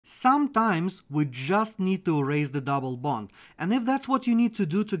Sometimes we just need to erase the double bond, and if that's what you need to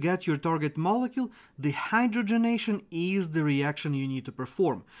do to get your target molecule, the hydrogenation is the reaction you need to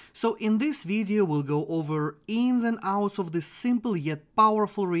perform. So in this video we'll go over ins and outs of this simple yet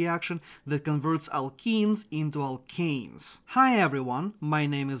powerful reaction that converts alkenes into alkanes. Hi everyone, my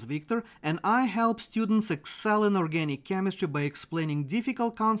name is Victor and I help students excel in organic chemistry by explaining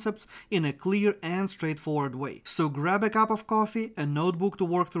difficult concepts in a clear and straightforward way. So grab a cup of coffee, a notebook to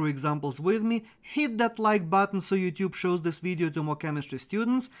work through examples with me, hit that like button so YouTube shows this video to more chemistry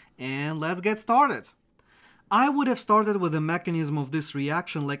students, and let's get started. I would have started with the mechanism of this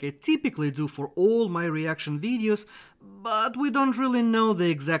reaction like I typically do for all my reaction videos, but we don't really know the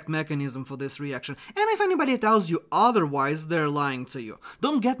exact mechanism for this reaction, and if anybody tells you otherwise, they're lying to you.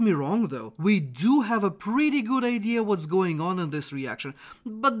 Don't get me wrong though, we do have a pretty good idea what's going on in this reaction,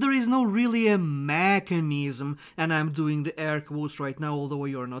 but there is no really a mechanism, and I'm doing the air quotes right now, although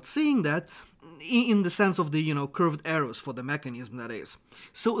you're not seeing that, in the sense of the, curved arrows for the mechanism, that is.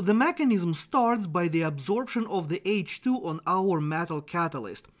 So the mechanism starts by the absorption of the H2 on our metal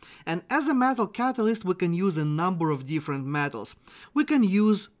catalyst. And as a metal catalyst, we can use a number of different metals. We can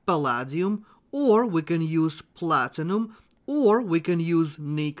use palladium, or we can use platinum, or we can use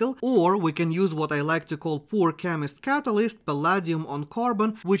nickel, or we can use what I like to call poor chemist catalyst, palladium on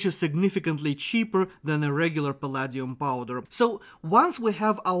carbon, which is significantly cheaper than a regular palladium powder. So once we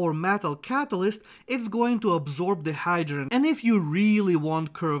have our metal catalyst, it's going to absorb the hydrogen. And if you really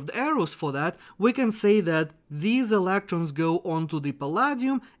want curved arrows for that, we can say that these electrons go onto the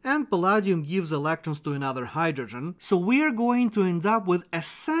palladium, and palladium gives electrons to another hydrogen. So we're going to end up with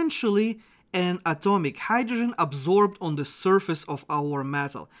essentially an atomic hydrogen absorbed on the surface of our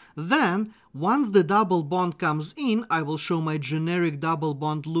metal. Then, once the double bond comes in, I will show my generic double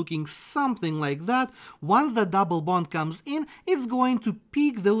bond looking something like that. Once the double bond comes in, it's going to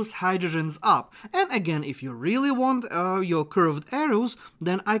pick those hydrogens up. And again, if you really want your curved arrows,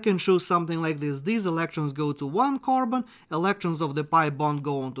 then I can show something like this. These electrons go to one carbon, electrons of the pi bond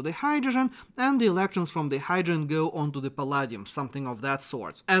go onto the hydrogen, and the electrons from the hydrogen go onto the palladium, something of that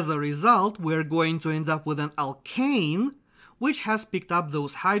sort. As a result, we're going to end up with an alkane, which has picked up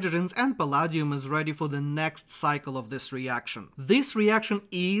those hydrogens, and palladium is ready for the next cycle of this reaction. This reaction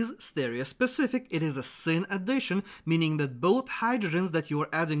is stereospecific. It is a syn addition, meaning that both hydrogens that you are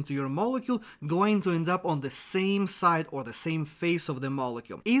adding to your molecule going to end up on the same side or the same face of the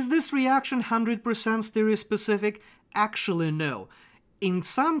molecule. Is this reaction 100% stereospecific? Actually, no. In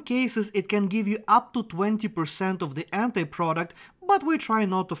some cases, it can give you up to 20% of the anti-product, but we try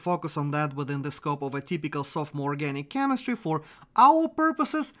not to focus on that within the scope of a typical sophomore organic chemistry. For our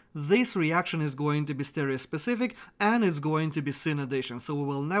purposes, this reaction is going to be stereospecific and it's going to be syn addition, so we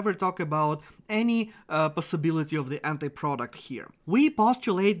will never talk about any possibility of the anti-product here. We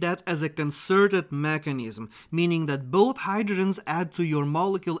postulate that as a concerted mechanism, meaning that both hydrogens add to your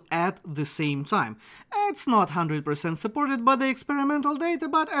molecule at the same time. It's not 100% supported by the experimental data,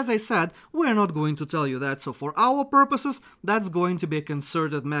 but as I said, we're not going to tell you that, so for our purposes, that's going to be a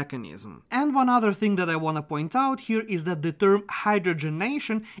concerted mechanism. And one other thing that I want to point out here is that the term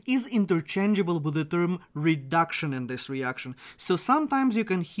hydrogenation is interchangeable with the term reduction in this reaction. So sometimes you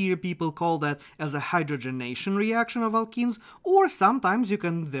can hear people call that as a hydrogenation reaction of alkenes, or sometimes you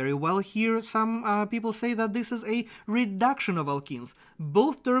can very well hear some people say that this is a reduction of alkenes.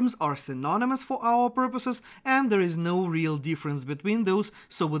 Both terms are synonymous for our purposes, and there is no real difference between those,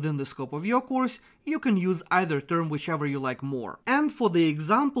 so within the scope of your course, you can use either term, whichever you like more. And for the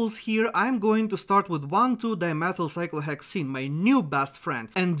examples here, I'm going to start with 1,2-dimethylcyclohexene, my new best friend.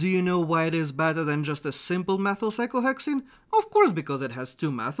 And do you know why it is better than just a simple methylcyclohexene? Of course, because it has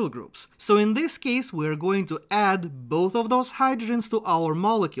two methyl groups. So in this case, we're going to add both of those hydrogens to our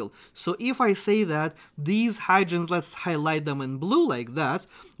molecule. So if I say that these hydrogens, let's highlight them in blue like that,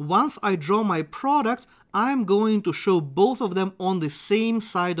 once I draw my product, I'm going to show both of them on the same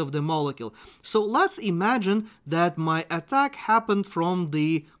side of the molecule. So let's imagine that my attack happened from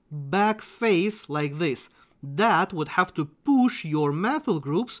the back face like this. That would have to push your methyl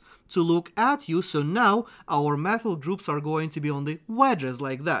groups to look at you, so now our methyl groups are going to be on the wedges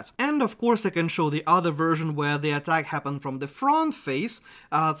like that. And of course I can show the other version where the attack happened from the front face,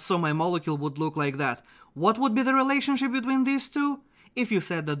 so my molecule would look like that. What would be the relationship between these two? If you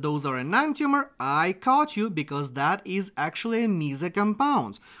said that those are enantiomer, I caught you, because that is actually a meso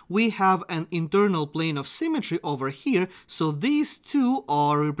compound. We have an internal plane of symmetry over here, so these two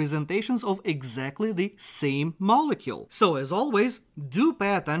are representations of exactly the same molecule. So as always, do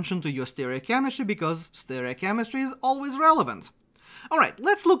pay attention to your stereochemistry, because stereochemistry is always relevant. Alright,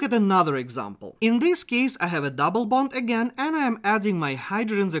 let's look at another example. In this case, I have a double bond again, and I am adding my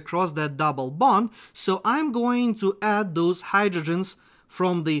hydrogens across that double bond, so I'm going to add those hydrogens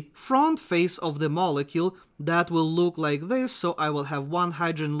from the front face of the molecule. That will look like this, so I will have one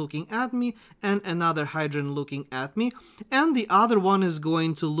hydrogen looking at me and another hydrogen looking at me, and the other one is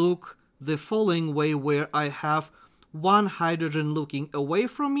going to look the following way, where I have one hydrogen looking away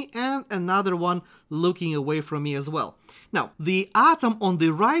from me and another one looking away from me as well. Now, the atom on the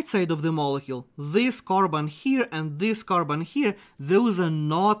right side of the molecule, this carbon here and this carbon here, those are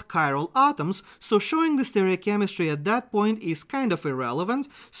not chiral atoms, so showing the stereochemistry at that point is kind of irrelevant,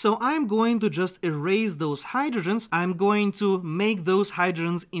 so I'm going to just erase those hydrogens. I'm going to make those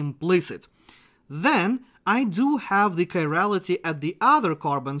hydrogens implicit. Then I do have the chirality at the other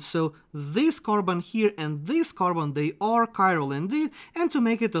carbon, so this carbon here and this carbon, they are chiral indeed, and to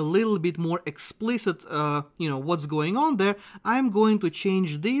make it a little bit more explicit, what's going on there, I'm going to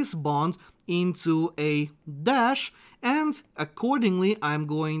change this bond into a dash, and accordingly I'm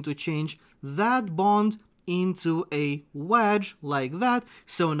going to change that bond into a wedge like that.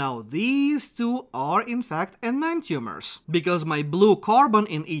 So now these two are in fact enantiomers, because my blue carbon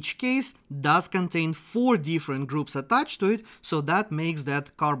in each case does contain 4 different groups attached to it, so that makes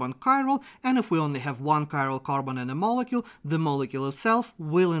that carbon chiral, and if we only have one chiral carbon in a molecule, the molecule itself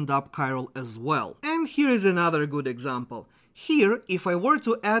will end up chiral as well. And here is another good example. Here, if I were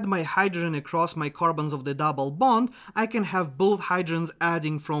to add my hydrogen across my carbons of the double bond, I can have both hydrogens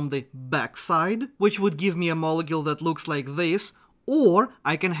adding from the back side, which would give me a molecule that looks like this, or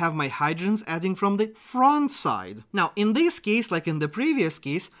I can have my hydrogens adding from the front side. Now, in this case, like in the previous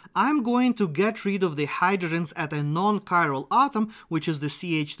case, I'm going to get rid of the hydrogens at a non-chiral atom, which is the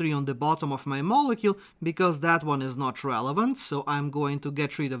CH3 on the bottom of my molecule, because that one is not relevant, so I'm going to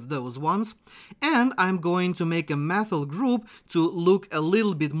get rid of those ones. And I'm going to make a methyl group to look a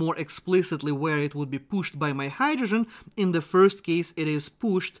little bit more explicitly where it would be pushed by my hydrogen. In the first case, it is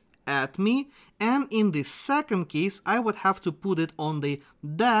pushed at me, and in the second case I would have to put it on the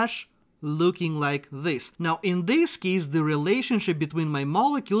dash looking like this. Now in this case the relationship between my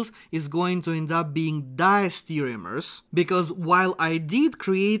molecules is going to end up being diastereomers, because while I did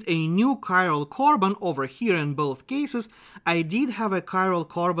create a new chiral carbon over here in both cases, I did have a chiral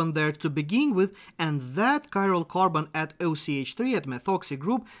carbon there to begin with, and that chiral carbon at OCH3 at methoxy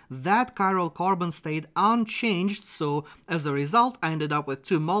group, that chiral carbon stayed unchanged, so as a result I ended up with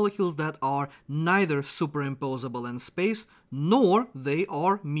 2 molecules that are neither superimposable in space, nor they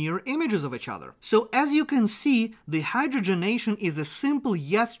are mirror images of each other. So as you can see, the hydrogenation is a simple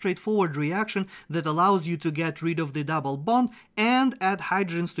yet straightforward reaction that allows you to get rid of the double bond and add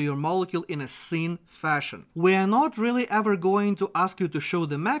hydrogens to your molecule in a syn fashion. We are not really ever going to ask you to show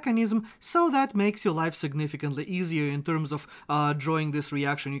the mechanism, so that makes your life significantly easier in terms of drawing this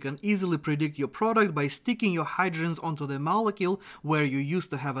reaction. You can easily predict your product by sticking your hydrogens onto the molecule where you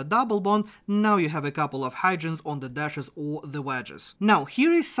used to have a double bond. Now you have a couple of hydrogens on the dashes or the wedges. Now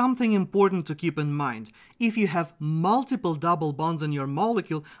here is something important to keep in mind. If you have multiple double bonds in your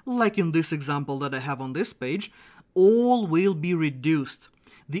molecule, like in this example that I have on this page, all will be reduced.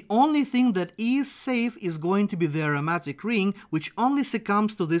 The only thing that is safe is going to be the aromatic ring, which only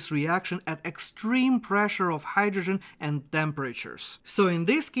succumbs to this reaction at extreme pressure of hydrogen and temperatures. So in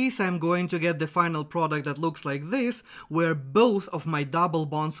this case I'm going to get the final product that looks like this, where both of my double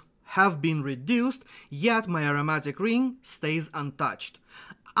bonds have been reduced, yet my aromatic ring stays untouched.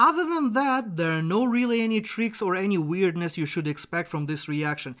 Other than that, there are no really any tricks or any weirdness you should expect from this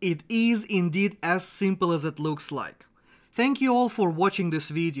reaction. It is indeed as simple as it looks like. Thank you all for watching this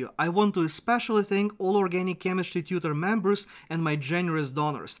video. I want to especially thank all Organic Chemistry Tutor members and my generous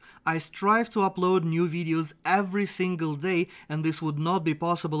donors. I strive to upload new videos every single day, and this would not be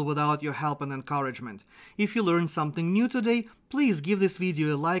possible without your help and encouragement. If you learned something new today, please give this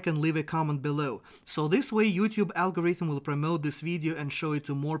video a like and leave a comment below, so this way YouTube algorithm will promote this video and show it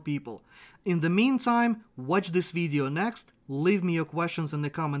to more people. In the meantime, watch this video next, leave me your questions in the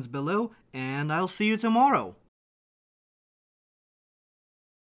comments below, and I'll see you tomorrow.